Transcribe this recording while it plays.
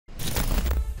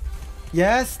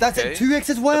Yes, that's a 2x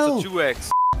as well. That's a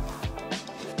 2x.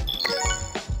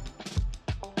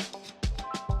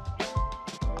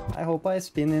 I hope I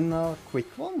spin in a quick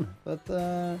one, but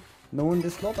knowing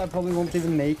this slot, I probably won't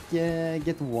even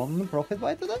get one profit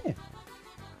buy today.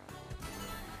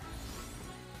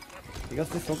 Because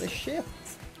this slot is shit.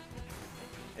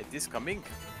 It is coming.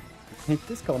 It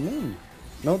is coming.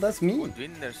 No, that's me. Good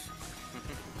winners.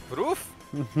 Proof?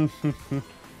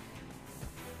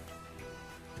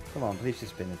 Come on, please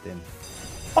just spin it in.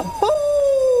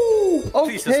 Oh!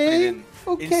 Please just spin it Okay. in.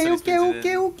 Okay, Instantly okay, spins it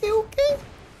okay, in. okay, okay.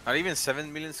 Are even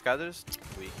 7 million scatters?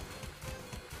 Wait.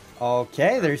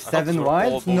 Okay, there's I thought 7 those were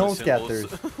all wilds, no bonus symbols.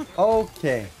 scatters.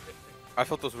 Okay, I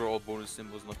thought those were all bonus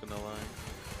symbols, not gonna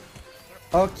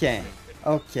lie. okay,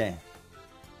 okay.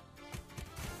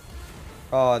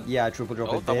 Oh, yeah, triple drop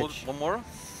Oh, it, double, bitch. one more?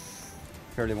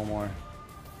 Surely one more.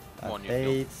 Come on, you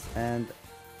 8 and...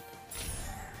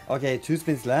 Okay, 2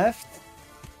 spins left.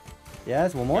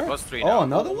 Yes, one more. Plus 3 Oh, now.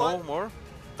 another One one? more.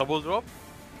 Double drop.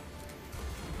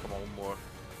 Come on, one more.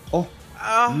 Oh,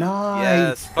 Ah, nice.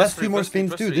 yes. Plus That's 3, 2 more plus 3, spins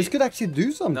plus too. 3. This could actually do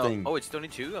No. something. Oh, it's only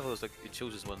 2? I thought it was like it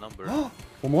chooses one number.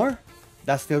 One more?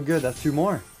 That's still good. That's 2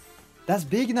 more. That's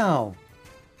big now.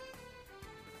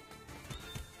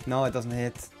 No, it doesn't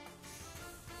hit.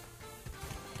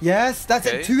 Yes, that's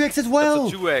a 2x as well.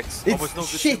 That's a 2x. It's oh, but no good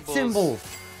shit symbols. symbols.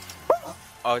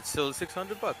 Oh, it's still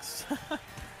 600 bucks.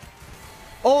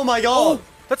 Oh my god. Oh,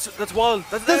 that's wild.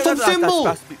 That's some symbol.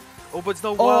 That's oh, but it's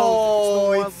no wild.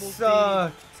 Oh, it's no it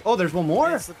sucks. Oh, there's one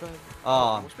more.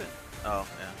 Oh, Oh,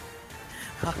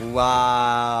 yeah.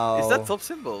 wow. Is that top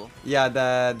symbol? Yeah,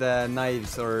 the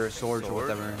knives or swords or Sword?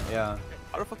 whatever. Yeah.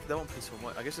 How the fuck did that one play so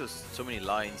much? I guess there's so many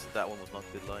lines. That one was not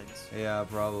good lines. Yeah,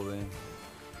 probably.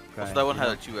 Okay, Also, that one you had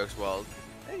know. a 2x wild.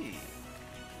 Hey.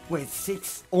 Wait,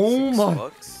 6. Oh 6 my.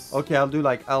 bucks. Okay, I'll do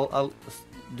like I'll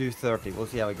do 30. We'll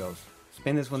see how it goes.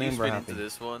 Spin this one You in. We're spin happy. into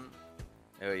this one.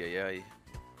 Oh yeah.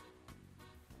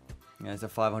 Yeah, it's a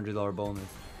 $500 bonus.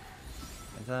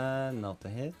 Is that not a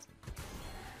hit?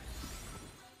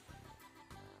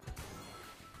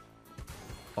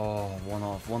 Oh,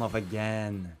 one off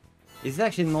again. It's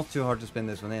actually not too hard to spin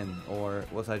this one in, or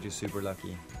was I just super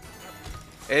lucky?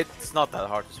 It's not that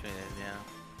hard to spin in, yeah.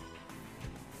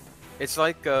 It's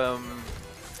like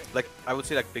I would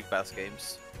say like Big Bass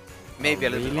games. Maybe Oh,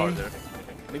 a little bit really? harder.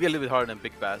 Maybe a little bit harder than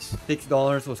Big Bass.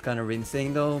 $6 was kind of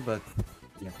rinsing though, but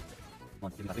yeah.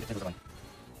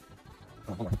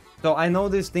 So I know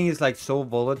this thing is like so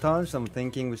volatile, so I'm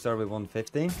thinking we start with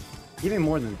 150. Give me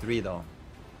more than 3 though.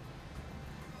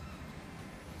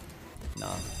 No,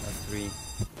 that's 3.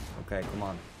 Okay, come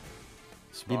on.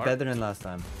 Smart. Be better than last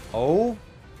time. Oh!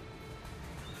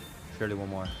 Surely one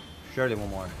more. Surely one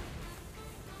more.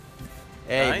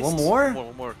 Hey, Nice. one more?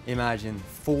 One more. Imagine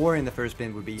 4 in the first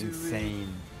spin would be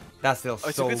insane. That feels Oh,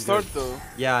 it's so a good start though.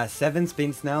 Yeah, 7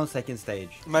 spins now, second stage.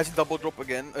 Imagine double drop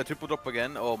again, triple drop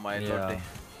again. Oh my Yeah. lordy.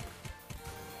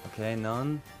 Okay,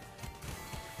 none.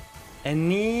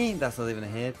 Any? That's not even a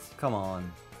hit. Come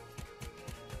on.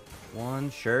 1,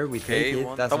 sure, we take Okay, it.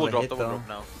 one. That's Double not a drop, hit double though. drop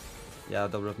now. Yeah,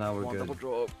 double drop now, we're One good. double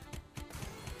drop.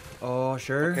 Oh,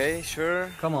 sure. Okay, sure.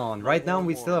 Come on, right now One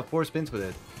we more. still have 4 spins with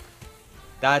it.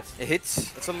 That's It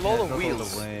hits. It's a yeah, lot it's of not all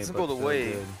wheels. the way, Doesn't but go the still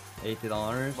way. good.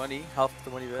 $80. Money, half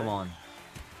the money back. Come on.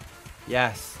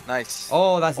 Yes. Nice.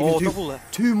 Oh, that's even Oh, 2. double.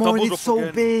 2 more, double and drop it's so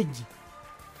again. big.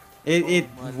 It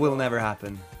Oh my will God. never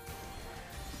happen.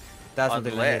 That's not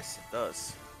even a hit. Unless it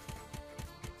does.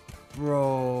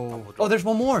 Bro. Double Oh, drop. there's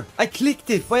one more. I clicked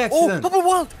it by Oh, accident. double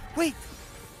wild! Wait!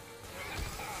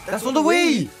 That's on the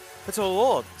way. That's a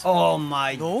lot. Oh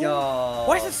my No? god.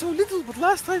 Why is it so little? But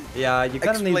last time. Yeah, you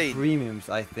gotta need Explain. premiums,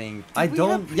 I think. Did I we don't.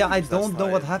 have Yeah, I premiums don't last know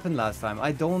what time? happened last time.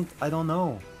 I don't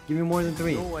know. Give me more than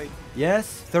 3. No way. Yes,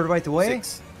 third right away.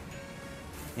 6.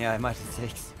 Yeah, I might have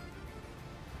 6.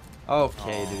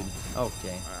 Okay, Oh. dude.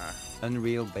 Okay. Ah.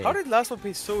 Unreal bait. How did last one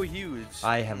pay so huge?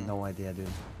 I have no idea, dude.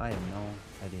 I have no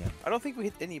idea. I don't think we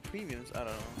hit any premiums. I don't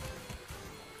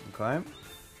know. Okay.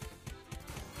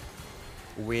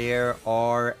 Where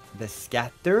are the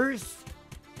scatters?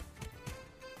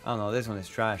 Oh no, this one is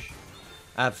trash.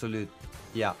 Absolute.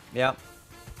 Yeah, yeah.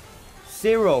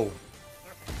 0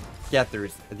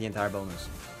 scatters at the entire bonus.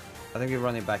 I think we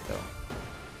run it back though.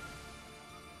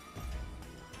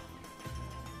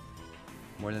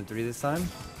 More than 3 this time?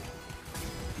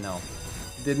 No.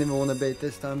 Didn't even want to bait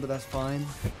this time, but that's fine.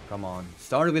 Come on.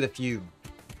 Started with a few.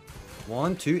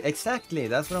 1, 2, exactly.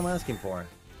 That's what I'm asking for.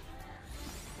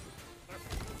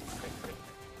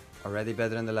 Already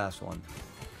better than the last one.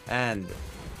 And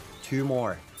 2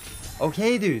 more.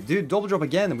 Okay, dude. Dude, double drop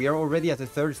again. We are already at the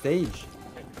 3rd stage.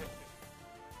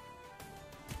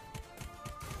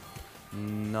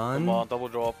 None. Come on, double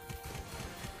drop.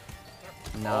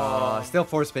 No, Oh. still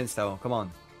 4 spins though. Come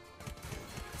on.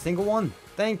 Single one.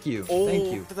 Thank you. Oh,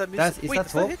 Thank you. did I miss That's it? is Wait, that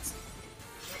does 12? hit?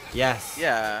 Yes.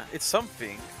 Yeah, it's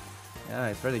something. Yeah,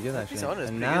 it's pretty good actually. honest,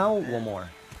 And pretty now good. Yeah. one more.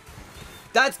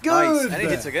 That's Nice, good. and it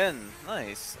hits again.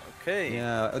 Nice. Okay.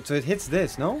 Yeah. So it hits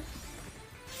this, no?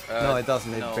 No, it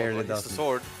doesn't. It no, barely it's doesn't. the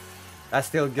sword. That's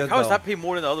still good How though. is that pay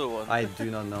more than the other one? I do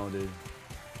not know, dude.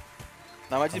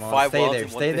 Now imagine Come on, 5 stay wilds there. in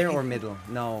one Stay there thing. or middle.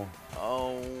 No.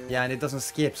 Oh. Yeah, and it doesn't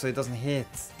skip, so it doesn't hit.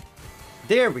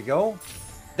 There we go.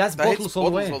 That's That hits bottles all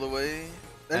the way. all the way.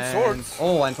 And And- swords.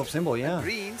 Oh, and top symbol, yeah.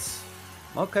 Greens.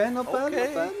 Okay, not bad, Okay.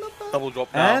 not bad, not bad. Double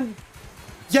drop now. And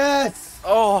yes!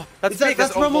 Oh, that's Is that, big.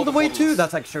 that's from all the way too. bottles.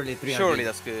 That's actually 300. Surely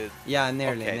that's good. Yeah,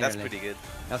 nearly, Okay, nearly. that's pretty good.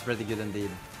 That's pretty good indeed.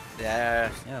 Yeah.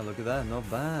 Yeah, look at that. Not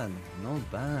bad. Not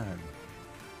bad.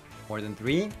 More than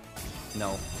 3?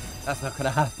 No. That's not gonna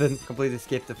happen. Completely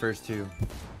skipped the first 2.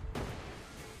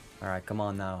 Alright, come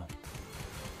on now.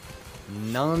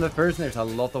 None on the first, and there's a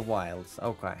lot of wilds.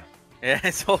 Okay. Yeah,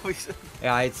 it's always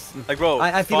Yeah, it's... like, bro,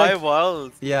 I feel 5 like-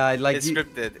 wilds. Yeah, like It's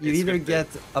scripted. You It's either scripted. get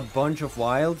a bunch of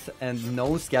wilds and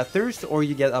no scatters, or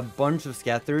you get a bunch of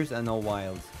scatters and no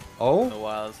wilds. Oh? No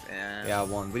wilds. Yeah. Yeah,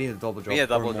 1. We need a double drop. need a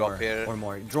double or drop more, here. Or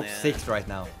more. Drop Yeah. 6 right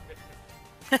now.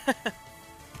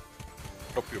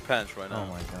 Drop your pants right Oh now.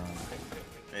 my god.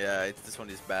 Yeah, this one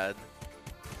is bad.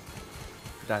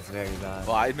 That's very bad.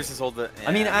 Well, it misses all the.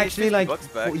 I mean, yeah, it's actually, 50 like, bucks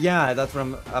back. yeah, that's what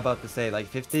I'm about to say. Like,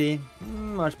 50,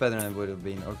 much better than it would have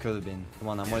been, or could have been. Come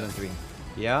on, now, more than 3.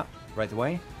 Yeah, right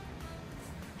away.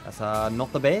 That's not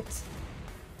a bait.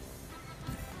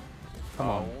 Come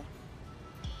on.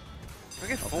 I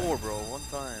get 4, bro. One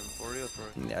time, for real,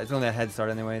 Yeah, it's only a head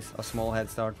start, anyways. A small head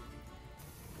start,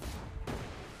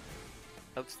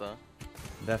 Helps though.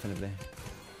 definitely.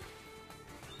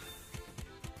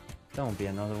 Don't be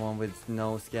another one with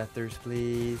no scatters,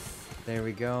 please. There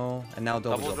we go. And now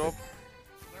double drop.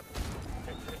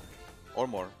 It. Or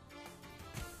more.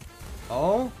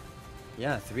 Oh,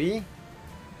 yeah, 3.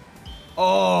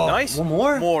 Oh, Nice. One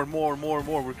more. More.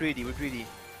 We're greedy.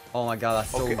 Oh my god,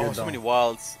 that's so Okay. good. Oh, so though. many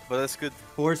wilds, but that's good.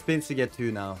 4 spins to get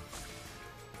 2 now.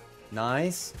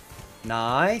 Nice.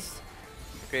 Nice.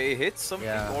 Okay, it hits something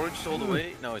Yeah. orange all the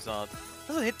way. No, it's not.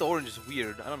 Doesn't hit the orange. It's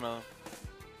weird. I don't know.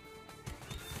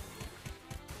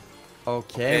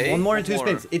 Okay, Okay, one more one and 2 more.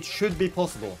 spins. It should be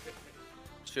possible.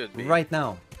 Should be. Right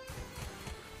now.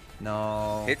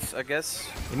 No. Hits, I guess.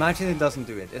 Imagine it doesn't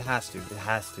do it. It has to. It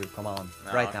has to. Come on.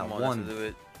 Nah, right now. come on, 1. let's do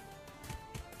it.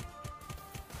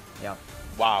 Yeah.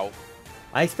 Wow.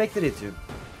 I expected it to.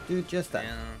 Do just that.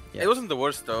 Yeah. Yeah. It wasn't the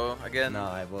worst though. Again.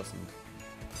 No, it wasn't.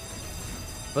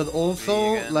 But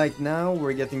also, again. like now,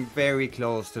 we're getting very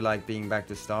close to like being back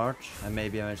to start, and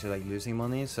maybe eventually like losing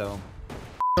money. So,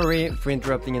 sorry for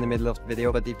interrupting in the middle of the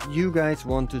video, but if you guys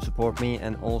want to support me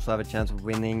and also have a chance of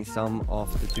winning some of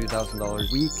the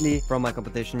 $2,000 weekly from my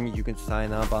competition, you can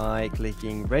sign up by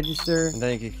clicking register, and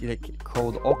then you can click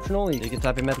code optional. You can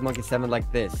type in MetalMonkey7 like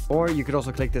this, or you could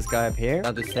also click this guy up here.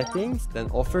 Now the settings, then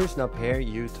offers, and up here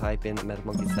you type in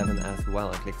MetalMonkey7 as well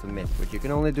and click submit, which you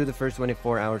can only do the first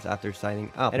 24 hours after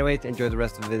signing up. Anyway, enjoy the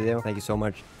rest of the video. Thank you so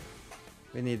much.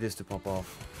 We need this to pop off.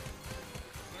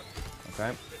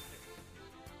 Okay.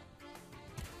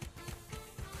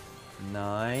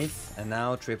 Nice. And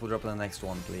now triple drop on the next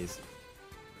one, please.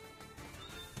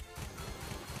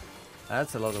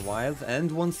 That's a lot of wilds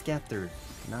and 1 scatter.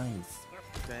 Nice.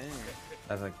 Okay.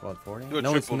 That's like what, 40? Do a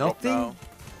No, it's triple drop nothing. now.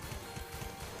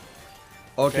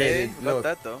 Okay, we got look.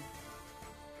 that though.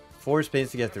 4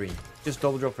 spins to get 3. Just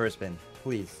double drop first spin,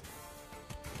 please.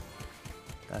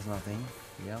 That's nothing.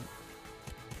 Yeah.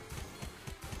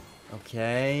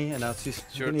 Okay, and now it's just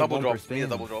we Sure, need double 1 per drop. Need a spin.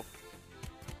 double drop.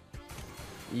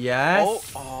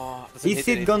 Yes. doesn't Is hit it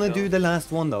anything, gonna though. do the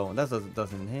last one though? That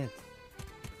doesn't hit.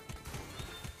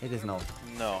 It is not.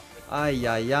 No. Ay,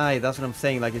 ay, ay, that's what I'm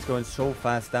saying, like it's going so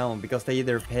fast down, because they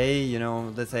either pay, you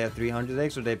know, let's say a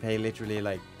 300x, or they pay literally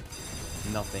like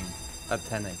nothing at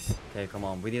 10x. Okay, come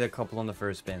on, we need a couple on the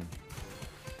first spin.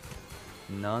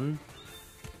 None.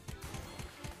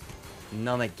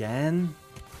 None again.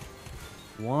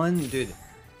 1, dude,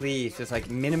 please, just like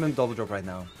minimum double drop right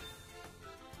now.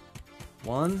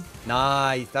 1,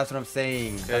 nice, that's what I'm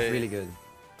saying, that's Okay. really good.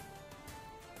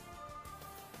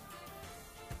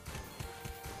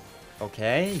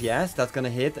 Okay, yes, that's gonna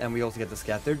hit, and we also get the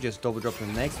scatter. Just double drop to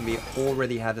the next, and we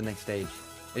already have the next stage.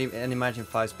 And imagine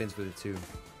 5 spins with it too.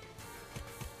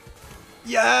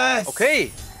 Yes!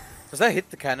 Okay. Does that hit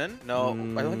the cannon? No,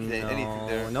 I don't think it did anything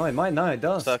there. No, it might. No, it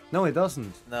does. Stuck. No, it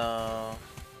doesn't. No.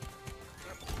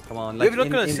 Come on, We've like not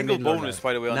in got a the single middle of bonus, that.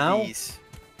 by the way, on Now? these.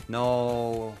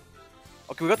 No.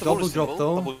 Okay, we got the Double bonus drop,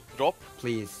 symbol. though. Double drop.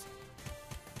 Please.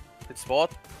 Hit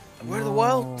spot. Where are the No.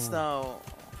 wilds now?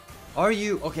 Are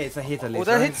you? Okay, it's a hit at least,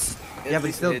 that right? hits. Yeah, but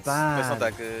it's still But it's not bad.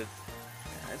 that good.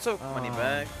 Yeah, it's okay. Money Oh.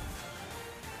 back.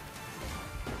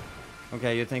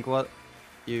 Okay, you think what?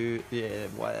 Yeah,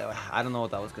 well, I don't know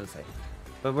what I was gonna say.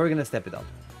 But we're gonna step it up.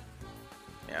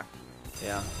 Yeah.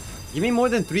 Yeah. Give me more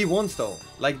than 3 ones though.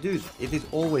 Like, dude, it is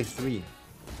always 3.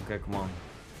 Okay, come on.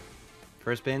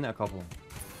 First spin, a couple.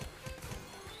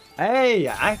 Hey,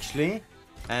 actually.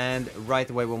 And right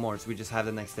away one more, so we just have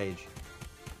the next stage.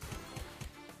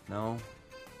 No.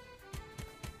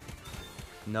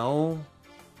 No.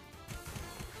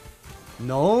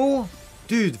 No.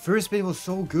 Dude, first spin was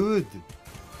so good.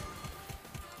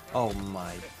 Oh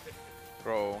my.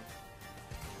 Bro.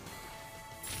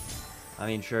 I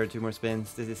mean, sure, 2 more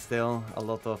spins. This is still a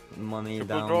lot of money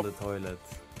Triple down drop. the toilet.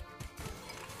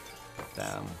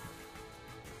 Damn.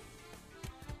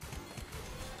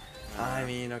 I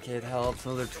mean, okay, it helps.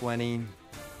 Another 20.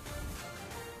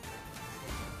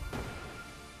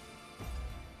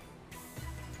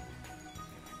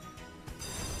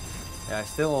 Yeah,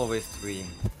 still always 3.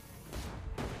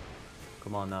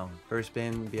 Come on now. First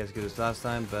spin, be as good as last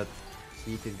time, but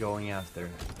keep it going after.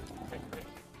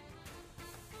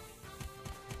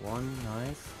 1,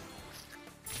 nice.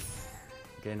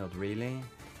 Okay, not really.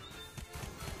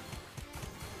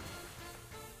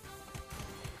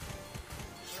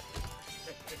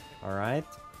 Alright.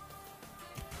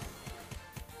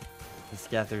 The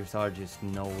scatters are just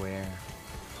nowhere.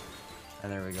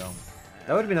 And there we go.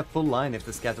 That would have been a full line if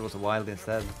the scatter was a wild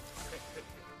instead.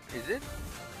 Is it?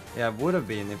 Yeah, it would have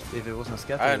been if it wasn't a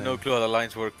scatter. I have then. no clue how the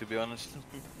lines work, to be honest.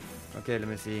 Okay, let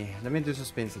me see. Let me do some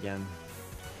spins again.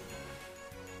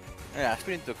 Yeah,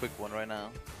 spin into a quick one right now.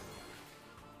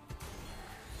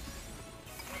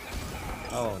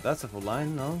 Oh, that's a full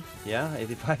line, no? Yeah,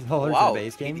 $85 Wow, for the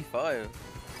base game. 85.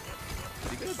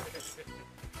 Pretty good.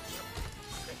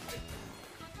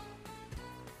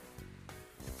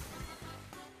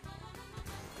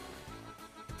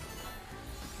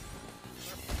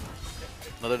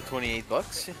 Another 28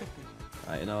 bucks.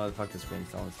 You know what? Fuck the spins,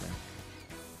 honestly.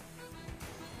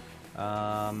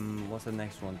 What's the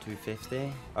next one?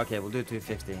 250? Okay, we'll do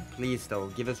 250. Please, though,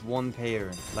 give us 1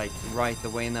 pair, like right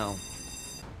away now.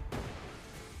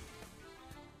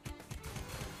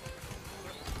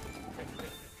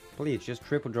 Please, just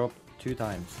triple drop 2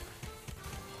 times.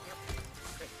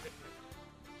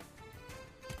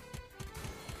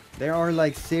 There are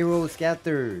like 0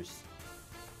 scatters.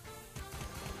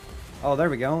 Oh,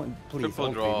 there we go. Please, Triple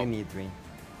all 3. drop. We need 3.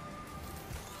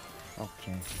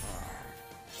 Okay.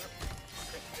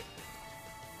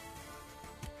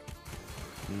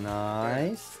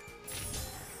 Nice.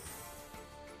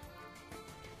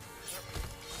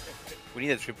 We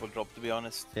need a triple drop, to be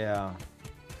honest. Yeah.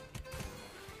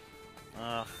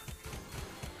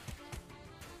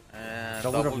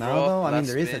 Double drop now, though? I mean,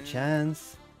 there is a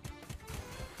chance.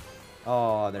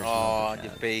 Oh, there's Oh, not a you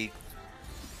chance. paid.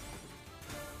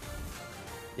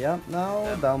 Yeah, no,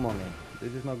 Damn. down money.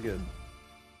 This is not good.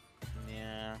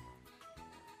 Yeah.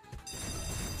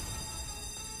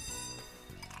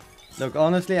 Look,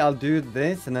 honestly, I'll do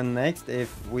this, and then next,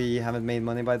 if we haven't made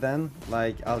money by then,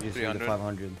 like, I'll just do the 300.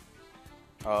 500.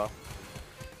 Oh.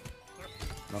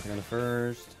 Nothing on the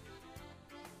first.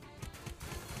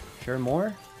 Sure,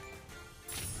 more?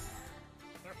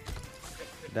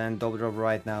 Then double drop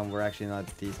right now, we're actually in a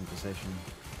decent position.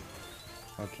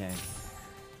 Okay.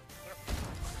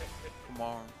 Come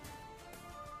on.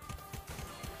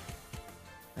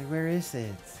 Like, where is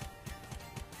it?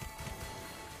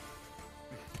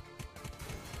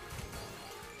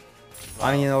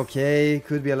 I mean, okay,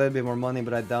 could be a little bit more money,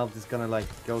 but I doubt it's gonna, like,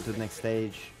 go to the next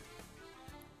stage.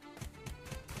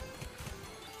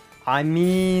 I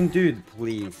mean, dude,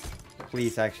 please.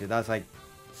 Please, actually, that's, like,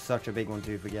 such a big one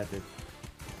to forget it.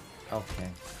 Okay.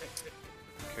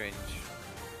 Cringe.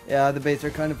 Yeah, the baits are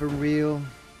kind of for real.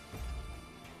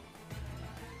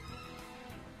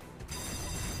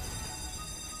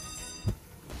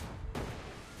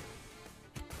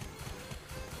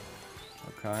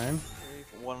 Okay.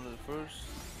 One of the first.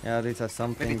 Yeah, at least has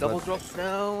something. Maybe double but drop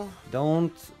now.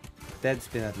 don't dead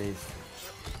spin at least.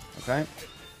 Okay.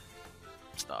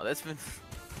 No, that's been.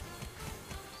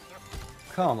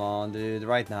 Come on, dude.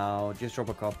 Right now, just drop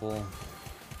a couple.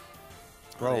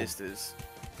 Bro, What is this?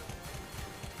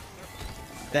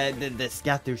 the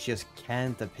scatters just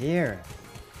can't appear.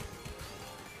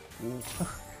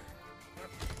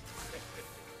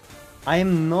 I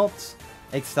am not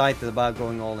excited about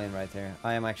going all in right here.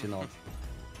 I am actually not.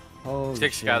 Holy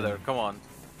Six shit. gather, come on.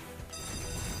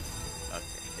 Okay,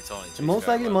 it's only two Most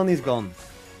likely scatter. money's gone.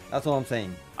 That's all I'm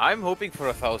saying. I'm hoping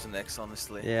for 1000x,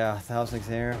 honestly. Yeah, 1000x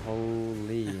here.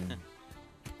 Holy.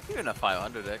 Even a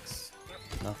 500x.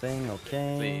 Nothing.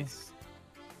 Okay. Please.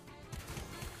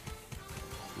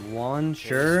 One,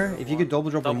 sure. If you could double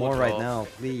drop or Double more right drop. now,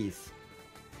 please.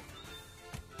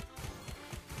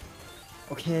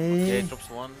 Okay, Okay. it drops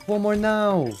one. One more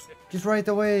now. Just right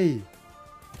away.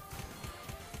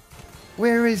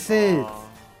 Where is it?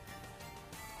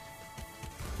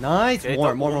 Nice. Okay, More,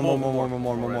 double- more, one more, more, more, more, more,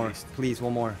 more, more at more. least. Please,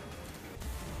 one more.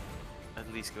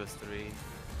 At least give us 3.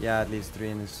 Yeah, at least 3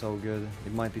 and it's so good.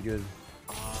 It might be good.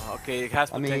 Okay, it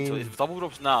has I potential. mean- If double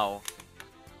drops now.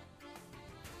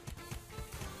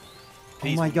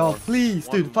 Please, Oh my one god, more. please,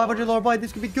 One dude. $500 more. buy,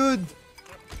 this could be good.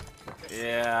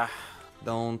 Yeah.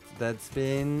 Don't dead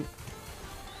spin.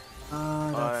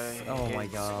 That's. I Oh my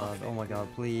hate god. something, Oh my god,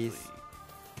 please.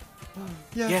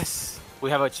 Yes. Yes, we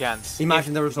have a chance.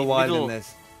 Imagine If there was a in wild middle, in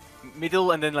this.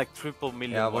 Middle and then like triple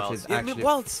million Yeah, watch wilds. it Yeah, actually-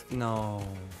 wilds. No.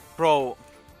 Bro,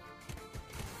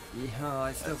 Yeah,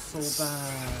 it's still so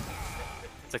bad.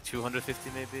 it's like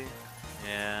 250 maybe.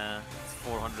 Yeah, it's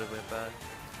 400 way back.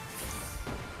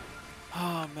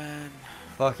 Oh man.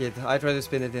 Fuck it. I try to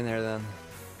spin it in here then.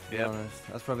 To be Yep. honest.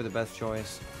 That's probably the best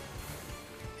choice.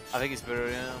 I think it's better,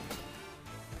 yeah.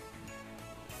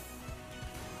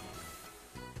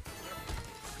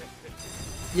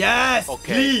 Yes!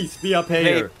 Okay. Please be a Hey,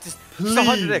 payer. just Please.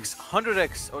 100x,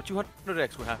 100x, or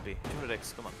 200x, we're happy.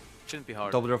 200x, come on. Shouldn't be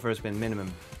hard. Double draw first spin,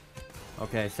 minimum.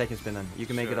 Okay, second spin then. You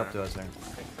can make it up Sure. to us there.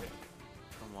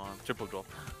 Come on, triple drop.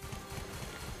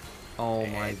 Oh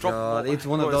Hey, my drop god. more. It's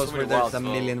one of Bro, there's those so where many there's wilds, a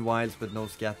though. million wilds but no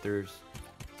scatters.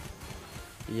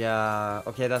 Yeah,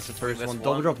 okay, that's the first that's one.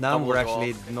 Double one. drop now, Double we're drop.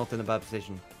 actually not in a bad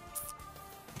position.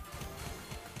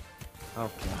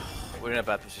 Okay, We're in a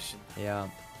bad position. yeah.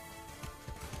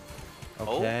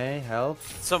 Oh. Okay, help.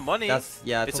 Some money. That's,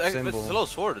 yeah, it's, top it's symbol. a lot of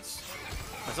swords.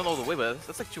 That's not all the way, but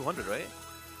that's like 200, right?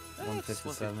 That's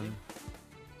 157. 150.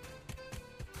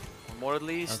 One more at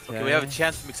least. Okay. We have a Okay.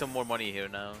 chance to make some more money here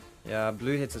now. Yeah,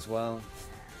 blue hits as well.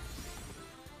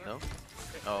 No?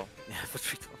 Oh, yeah, for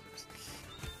 $3.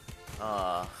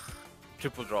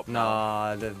 Triple drop now.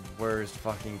 Nah, the worst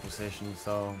fucking position,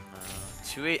 so...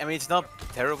 2-8. I mean, it's not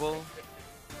terrible.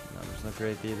 No, it's not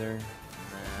great either.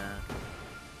 Nah.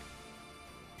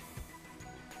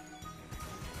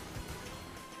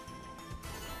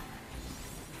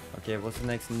 Okay, what's the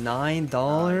next?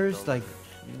 $9? Like,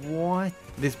 what?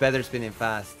 This better spinning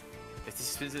fast. If this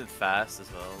spins it fast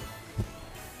as well.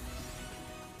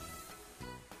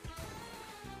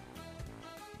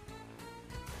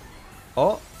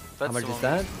 Oh, That's much is some-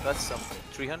 that? That's some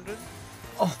 300?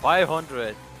 Oh.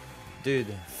 500. dude.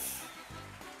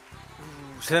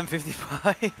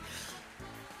 755.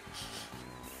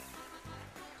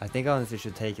 I think I honestly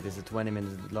should take it. It's a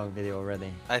 20-minute long video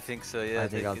already. I think so, yeah. I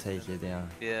think I'll take it, yeah.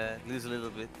 Yeah, lose a little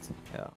bit. Yeah.